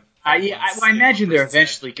 I imagine they're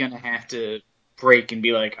eventually going to have to break and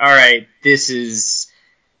be like, all right, this is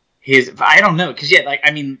his... I don't know, because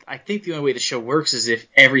I think the only way the show works is if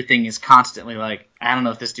everything is constantly like, I don't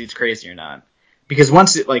know if this dude's crazy or not. Because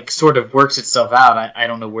once it sort of works itself out, I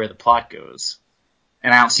don't know where the plot goes.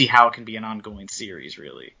 And I don't see how it can be an ongoing series,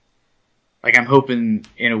 really. I'm hoping,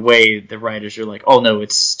 in a way, the writers are like, oh no,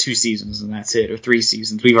 it's 2 seasons and that's it, or 3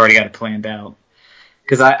 seasons. We've already got it planned out.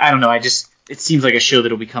 Because I don't know, it seems like a show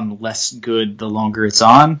that'll become less good the longer it's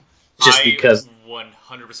on. Because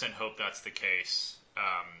 100% hope that's the case.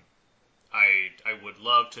 I would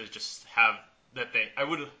love to just have that I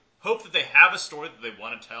would hope that they have a story that they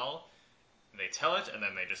want to tell. They tell it, and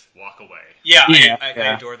then they just walk away. Yeah,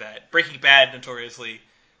 I adore that. Breaking Bad notoriously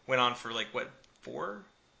went on for 4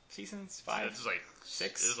 seasons, 5. It was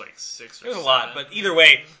 6. It was 6 or 7. It was a lot, but either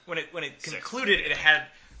way, when it concluded, it had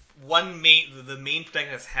the main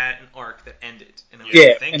protagonist had an arc that ended.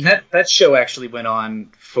 And that show actually went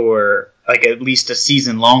on for at least a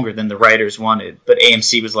season longer than the writers wanted. But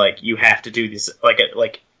AMC was like, you have to do this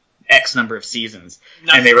X number of seasons.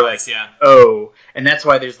 And they were like, oh. And that's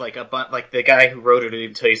why there's a bunch, the guy who wrote it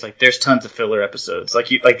even tell you, there's tons of filler episodes.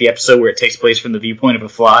 The episode where it takes place from the viewpoint of a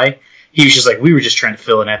fly. He was just we were just trying to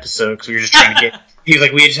fill an episode because we were just trying to get... He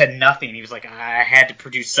was we just had nothing. He was I had to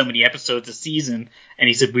produce so many episodes a season. And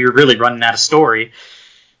he said, we were really running out of story.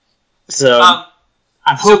 So,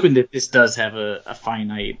 I'm hoping that this does have a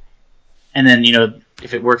finite... And then,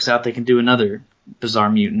 if it works out, they can do another Bizarre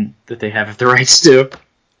Mutant that they have the rights to.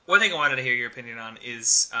 One thing I wanted to hear your opinion on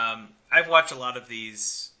is I've watched a lot of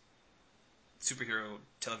these superhero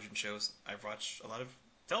television shows. I've watched a lot of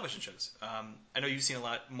television shows. I know you've seen a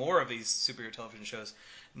lot more of these superhero television shows.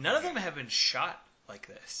 None of them have been shot like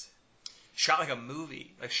this. Shot like a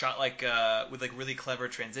movie. Shot with really clever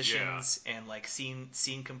transitions and scene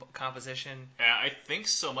composition. Yeah, I think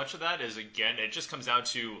so much of that is, again, it just comes down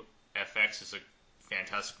to FX is a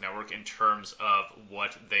fantastic network in terms of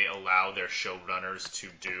what they allow their showrunners to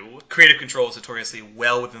do. Creative control is notoriously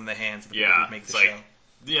well within the hands of the people who make the show.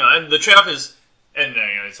 Yeah, and the trade-off is, and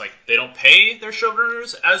it's they don't pay their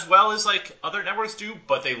showrunners as well as other networks do,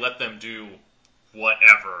 but they let them do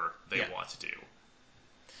whatever they want to do.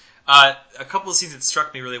 A couple of scenes that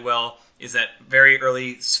struck me really well is that very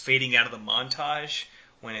early fading out of the montage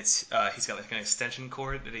when it's he's got an extension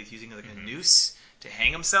cord that he's using a noose to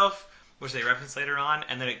hang himself, which they reference later on,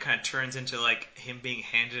 and then it kind of turns into him being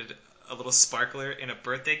handed a little sparkler in a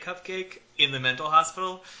birthday cupcake in the mental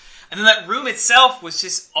hospital. And then that room itself was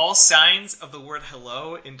just all signs of the word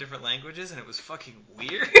hello in different languages, and it was fucking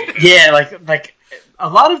weird. Yeah, a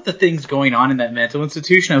lot of the things going on in that mental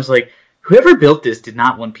institution, I was like, whoever built this did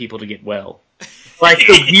not want people to get well.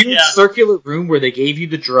 The weird circular room where they gave you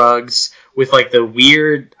the drugs with the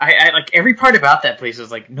weird... I every part about that place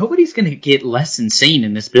was nobody's going to get less insane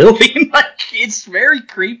in this building. It's very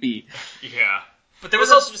creepy. Yeah. But there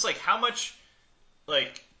was also just how much...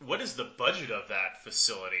 what is the budget of that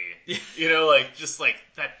facility?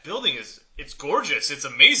 That building it's gorgeous. It's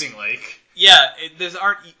amazing. Yeah,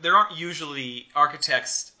 there aren't usually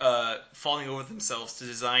architects falling over themselves to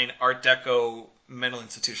design Art Deco mental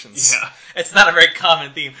institutions. Yeah. It's not a very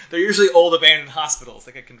common theme. They're usually old abandoned hospitals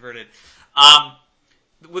that get converted. So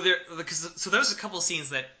there's a couple of scenes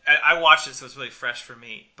that I watched it, so it's really fresh for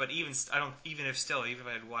me. But even if I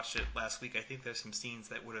had watched it last week, I think there's some scenes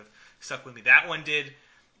that would have stuck with me. That one did.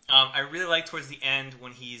 I really like towards the end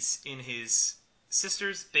when he's in his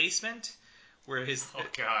sister's basement, where his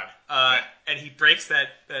and he breaks that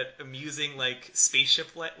amusing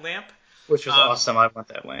spaceship lamp, which was awesome. I want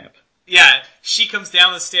that lamp. Yeah, she comes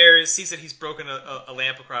down the stairs, sees that he's broken a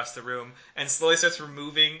lamp across the room, and slowly starts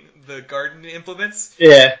removing the garden implements.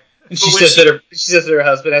 Yeah, and she says that her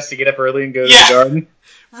husband has to get up early and go to the garden.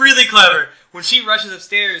 Really clever. When she rushes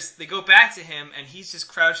upstairs, they go back to him, and he's just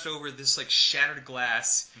crouched over this shattered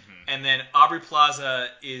glass. And then Aubrey Plaza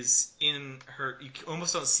is in her. You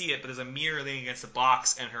almost don't see it, but there's a mirror leaning against the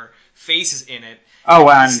box, and her face is in it. Oh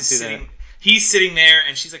wow, I didn't see that. he's sitting there,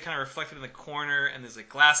 and she's like kind of reflected in the corner, and there's like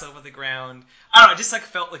glass over the ground. I don't know. It just like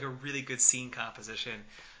felt like a really good scene composition.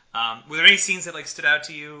 Were there any scenes that like stood out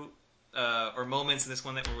to you, or moments in this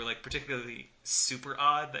one that were like particularly super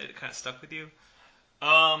odd that it kind of stuck with you?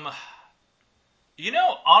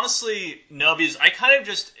 Honestly, no, because I kind of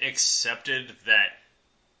just accepted that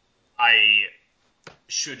I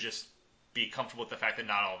should just be comfortable with the fact that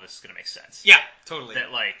not all of this is going to make sense. Yeah, totally.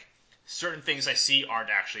 That, like, certain things I see aren't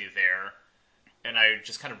actually there, and I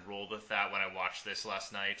just kind of rolled with that when I watched this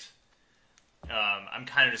last night. I'm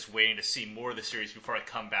kind of just waiting to see more of the series before I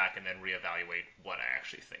come back and then reevaluate what I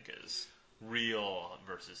actually think is real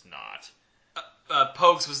versus not.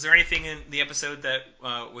 Pogues, was there anything in the episode that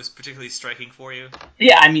was particularly striking for you?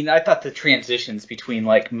 Yeah, I mean, I thought the transitions between,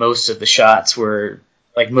 like, most of the shots were,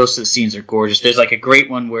 like, most of the scenes are gorgeous. There's, like, a great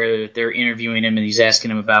one where they're interviewing him and he's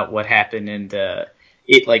asking him about what happened, and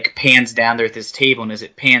it, like, pans down there at this table, and as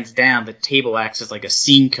it pans down, the table acts as, like, a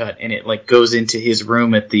scene cut, and it, like, goes into his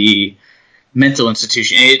room at the mental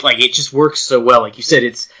institution. And it just works so well. Like you said,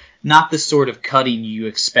 it's not the sort of cutting you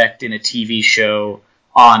expect in a TV show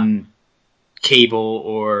on cable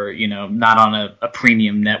or, not on a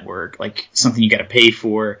premium network, like something you got to pay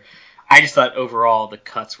for. I just thought overall the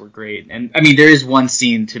cuts were great. And I mean, there is one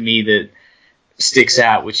scene to me that sticks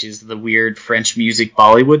out, which is the weird French music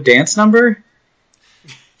Bollywood dance number.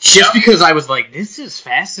 Just because I was like, this is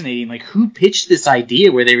fascinating. Like, who pitched this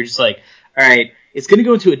idea where they were just like, all right, it's going to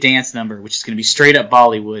go into a dance number, which is going to be straight up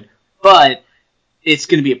Bollywood, but it's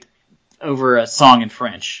going to be over a song in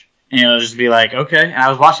French. And it'll just be like, okay. And I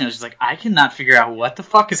was watching, I was just like, I cannot figure out what the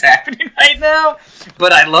fuck is happening right now.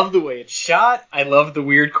 But I love the way it's shot. I love the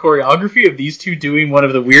weird choreography of these two doing one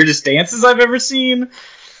of the weirdest dances I've ever seen.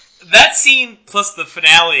 That scene plus the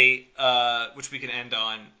finale, which we can end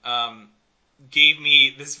on, gave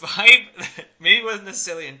me this vibe. Maybe it wasn't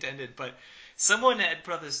necessarily intended, but someone had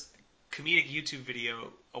put up this comedic YouTube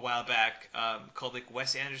video a while back called like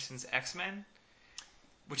Wes Anderson's X-Men.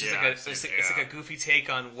 Which is it's like a goofy take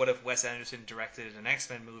on what if Wes Anderson directed an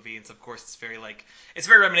X-Men movie, and so of course it's very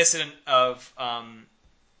reminiscent of oh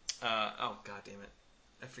god damn it,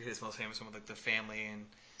 I forget his most famous one with like the family and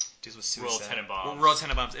deals with suicide. Royal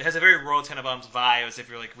Tenenbaums. It has a very Royal Tenenbaums vibe, as if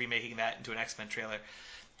you're like remaking that into an X-Men trailer.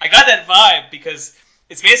 I got that vibe because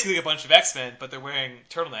it's basically a bunch of X-Men, but they're wearing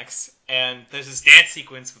turtlenecks, and there's this dance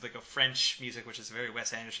sequence with like a French music, which is a very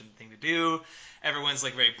Wes Anderson thing to do. Everyone's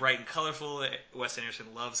like very bright and colorful. Wes Anderson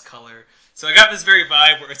loves color. So I got this very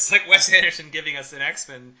vibe where it's like Wes Anderson giving us an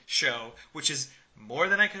X-Men show, which is more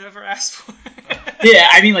than I could ever ask for. Yeah,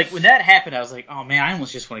 I mean, like, when that happened, I was like, oh man, I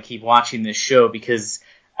almost just want to keep watching this show, because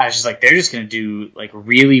I was just like, they're just going to do like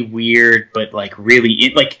really weird, but like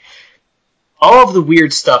really, like, all of the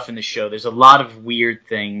weird stuff in the show, there's a lot of weird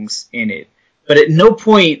things in it. But at no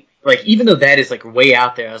point, like, even though that is like way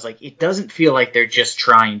out there, I was like, it doesn't feel like they're just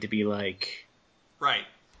trying to be like, right,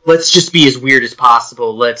 let's just be as weird as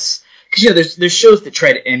possible. Because there's shows that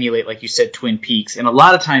try to emulate, like you said, Twin Peaks, and a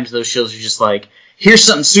lot of times those shows are just like, here's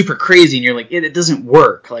something super crazy, and you're like, it doesn't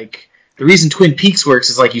work. Like, the reason Twin Peaks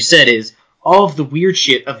works is, like you said, is all of the weird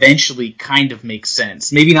shit eventually kind of makes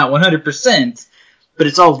sense. Maybe not 100%, but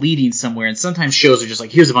it's all leading somewhere. And sometimes shows are just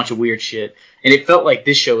like, here's a bunch of weird shit. And it felt like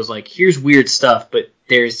this show was like, here's weird stuff, but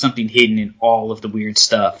there's something hidden in all of the weird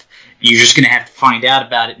stuff. You're just going to have to find out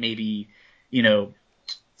about it maybe,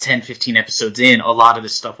 10, 15 episodes in. A lot of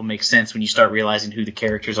this stuff will make sense when you start realizing who the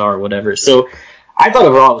characters are or whatever. So I thought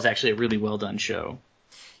overall it was actually a really well done show.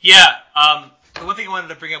 Yeah. The one thing I wanted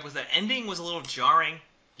to bring up was that ending was a little jarring.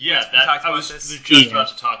 Yeah, I was just about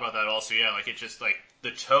to talk about that also. Yeah, like, it just, like, the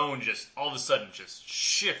tone just all of a sudden just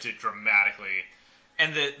shifted dramatically.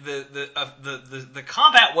 And the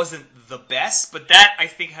combat wasn't the best, but that, I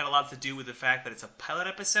think, had a lot to do with the fact that it's a pilot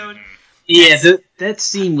episode. Mm-hmm. Yeah, that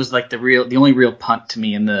scene was like the only real punt to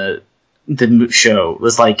me in the show.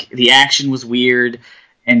 Was like, the action was weird,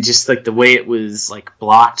 and just like the way it was like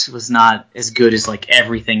blocked was not as good as like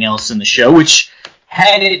everything else in the show. Which,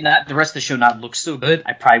 had it not, the rest of the show not looked so good,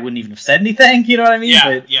 I probably wouldn't even have said anything. You know what I mean?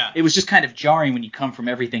 Yeah, but it was just kind of jarring when you come from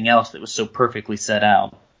everything else that was so perfectly set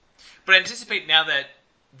out. But I anticipate now that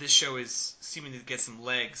this show is seeming to get some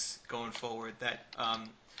legs going forward, that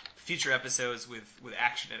future episodes with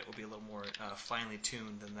action in it will be a little more finely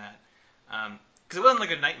tuned than that. Because it wasn't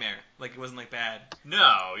like a nightmare. Like, it wasn't like bad.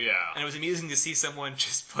 No, yeah. And it was amusing to see someone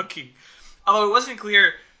just fucking... Although it wasn't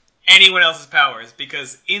clear anyone else's powers,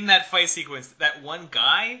 because in that fight sequence, that one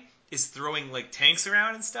guy is throwing like tanks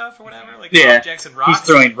around and stuff or whatever, like objects and rocks. He's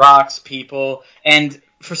throwing rocks, people, and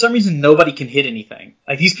for some reason nobody can hit anything.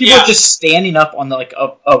 Like, these people are just standing up on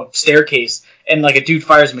a staircase, and like a dude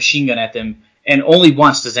fires a machine gun at them, and only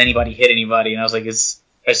once does anybody hit anybody. And I was like, is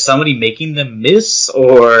somebody making them miss,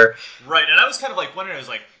 or... Right, and I was kind of like wondering, I was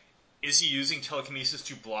like, is he using telekinesis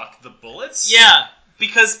to block the bullets? Yeah,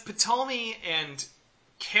 because Ptolemy and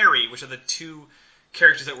Carrie, which are the two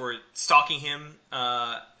characters that were stalking him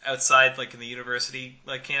outside, like in the university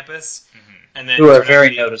campus, and then who are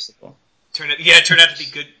very noticeable. Turned out to be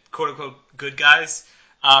good, quote unquote, good guys.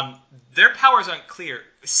 Their powers aren't clear.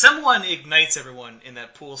 Someone ignites everyone in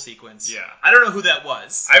that pool sequence. Yeah, I don't know who that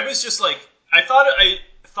was. I was just like, I thought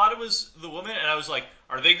it was the woman, and I was like,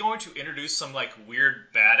 are they going to introduce some like weird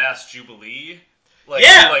badass Jubilee? Like,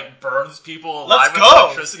 yeah, who, like burns people alive with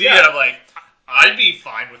electricity, and I'm like, I'd be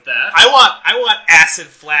fine with that. I want Acid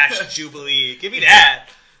Flash Jubilee. Give me that.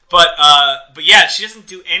 But yeah, she doesn't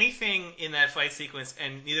do anything in that fight sequence,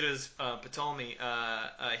 and neither does Ptolemy.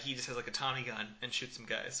 He just has like a Tommy gun and shoots some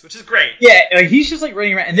guys, which is great. Yeah, he's just like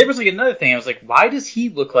running around. And there was like another thing. I was like, why does he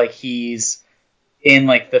look like he's in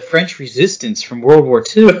like the French Resistance from World War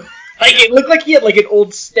II? Like it looked like he had like an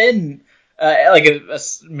old Sten, like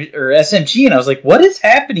or SMG, and I was like, what is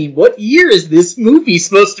happening? What year is this movie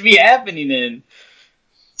supposed to be happening in?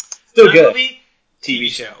 Still good. Movie, TV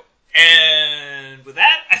show. And with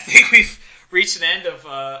that, I think we've reached an end of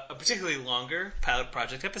a particularly longer pilot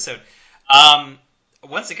project episode.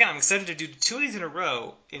 Once again, I'm excited to do 2 of these in a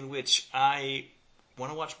row in which I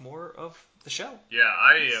want to watch more of the show. Yeah,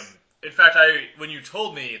 I am. In fact, when you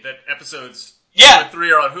told me that episodes 2 and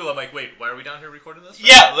 3 are on Hulu, I'm like, wait, why are we down here recording this?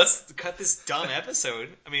 Yeah, let's cut this dumb episode.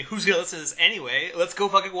 I mean, who's going to listen to this anyway? Let's go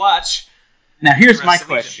fucking watch. Now, here's my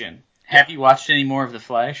question. Have you watched any more of The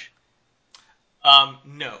Flash?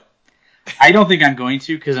 No. I don't think I'm going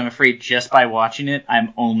to, because I'm afraid just by watching it,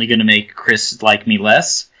 I'm only going to make Chris like me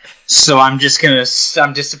less. So I'm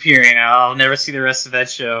disappearing. I'll never see the rest of that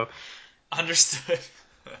show. Understood.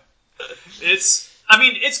 It's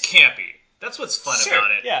campy. That's what's fun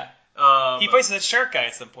about it. Yeah. He fights that shark guy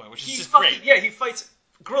at some point, which is just great. Yeah, he fights.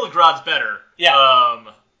 Gorilla Grodd's better. Yeah.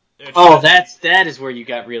 That is where you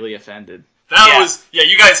got really offended.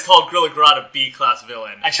 You guys called Gorilla Grodd a B-class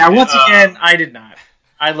villain. Now, once again, I did not.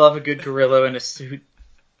 I love a good gorilla in a suit.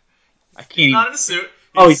 I can't even... Not in a suit.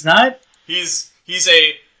 He's not? He's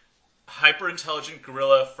a hyper-intelligent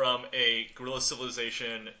gorilla from a gorilla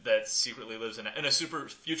civilization that secretly lives in a super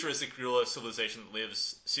futuristic gorilla civilization that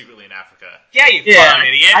lives secretly in Africa. Yeah, you fucking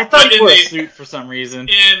idiot. I thought he wore a suit for some reason.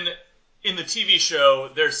 In the TV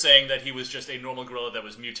show, they're saying that he was just a normal gorilla that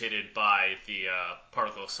was mutated by the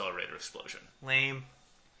particle accelerator explosion. Lame.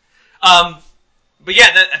 But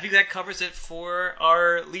yeah, I think that covers it for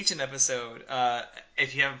our Legion episode.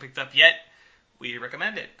 If you haven't picked up yet, we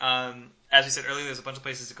recommend it. As we said earlier, there's a bunch of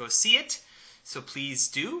places to go see it, so please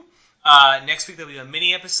do. Next week there'll be a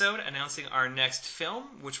mini episode announcing our next film,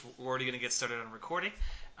 which we're already going to get started on recording.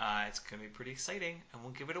 It's going to be pretty exciting, and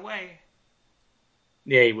we'll give it away.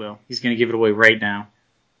 Yeah, he will. He's going to give it away right now.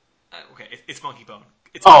 Okay, it's Monkey Bone.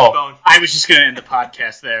 It's Monkey Bone. I was just going to end the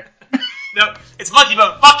podcast there. Nope, it's Monkey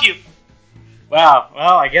Bone. Fuck you. Wow.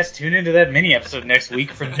 Well, I guess tune into that mini episode next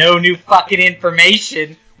week for no new fucking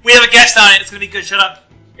information. We have a guest on it. It's going to be good. Shut up.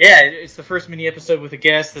 Yeah, it's the first mini episode with a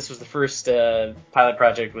guest. This was the first pilot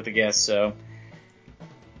project with a guest, so...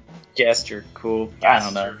 Guests are cool. I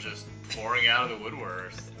don't know. You're just pouring out of the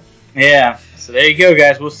woodwork. Yeah. So there you go,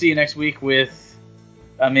 guys. We'll see you next week with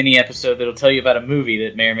a mini episode that'll tell you about a movie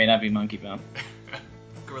that may or may not be Monkey Bone.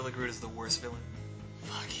 Gorilla Groot is the worst villain.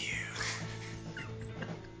 Fuck you.